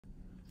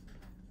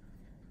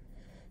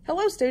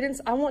Hello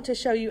students, I want to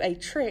show you a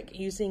trick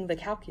using the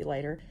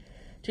calculator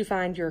to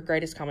find your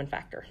greatest common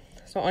factor.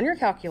 So on your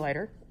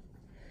calculator,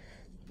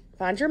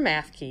 find your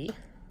math key,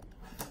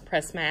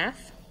 press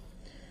math,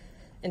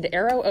 and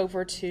arrow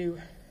over to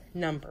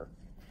number,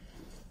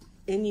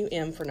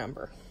 N-U-M for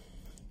number.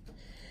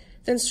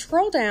 Then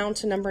scroll down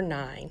to number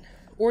 9,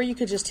 or you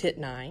could just hit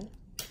 9.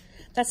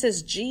 That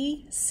says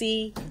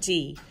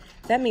GCD.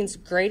 That means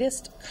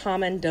greatest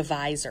common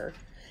divisor.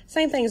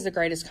 Same thing as the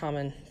greatest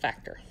common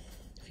factor.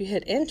 If you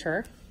hit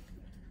enter,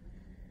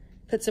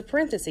 puts a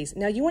parentheses.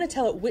 Now you want to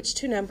tell it which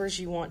two numbers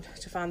you want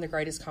to find the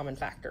greatest common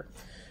factor.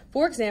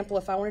 For example,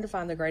 if I wanted to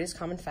find the greatest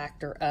common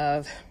factor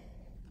of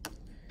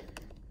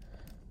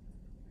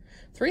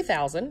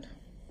 3,000,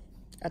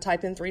 I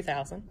type in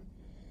 3,000,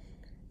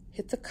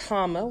 hit the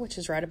comma, which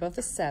is right above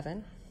the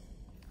 7,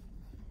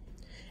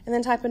 and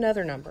then type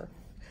another number.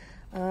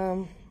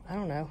 I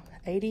don't know,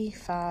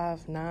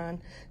 85,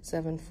 9,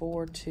 7,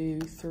 4, 2,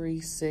 3,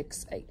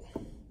 6, 8.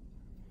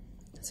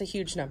 It's a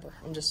huge number.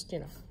 I'm just,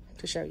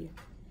 to show you.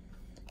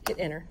 Hit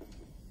enter.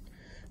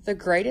 The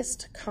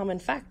greatest common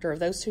factor of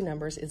those two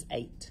numbers is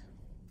 8.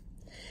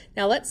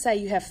 Now let's say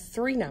you have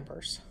 3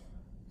 numbers,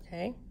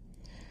 okay?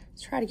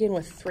 Let's try it again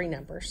with 3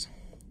 numbers.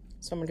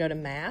 So I'm gonna go to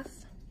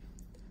math,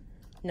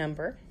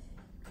 number,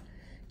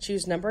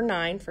 choose number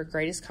 9 for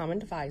greatest common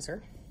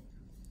divisor,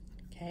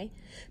 okay?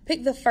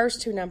 Pick the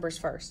first 2 numbers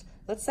first.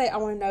 Let's say I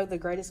wanna know the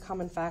greatest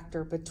common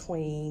factor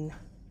between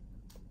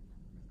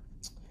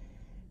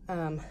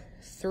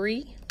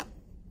 3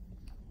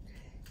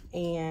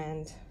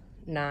 and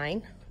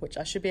 9, which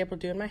I should be able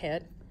to do in my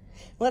head.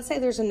 Let's say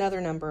there's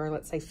another number,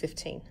 let's say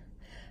 15.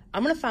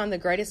 I'm going to find the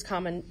greatest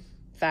common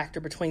factor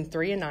between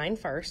 3 and 9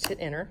 first, hit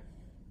enter.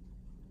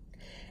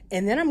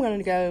 And then I'm going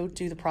to go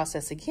do the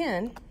process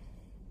again.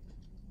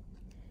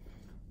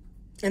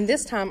 And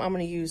this time I'm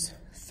going to use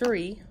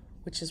 3,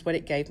 which is what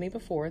it gave me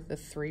before, the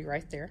 3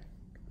 right there.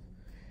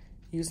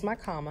 Use my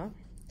comma,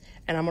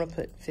 and I'm going to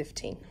put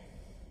 15.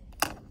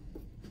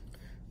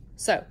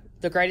 So,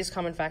 the greatest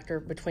common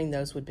factor between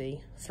those would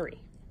be 3.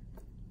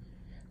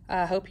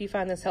 I hope you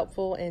find this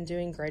helpful in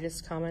doing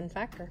greatest common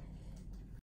factor.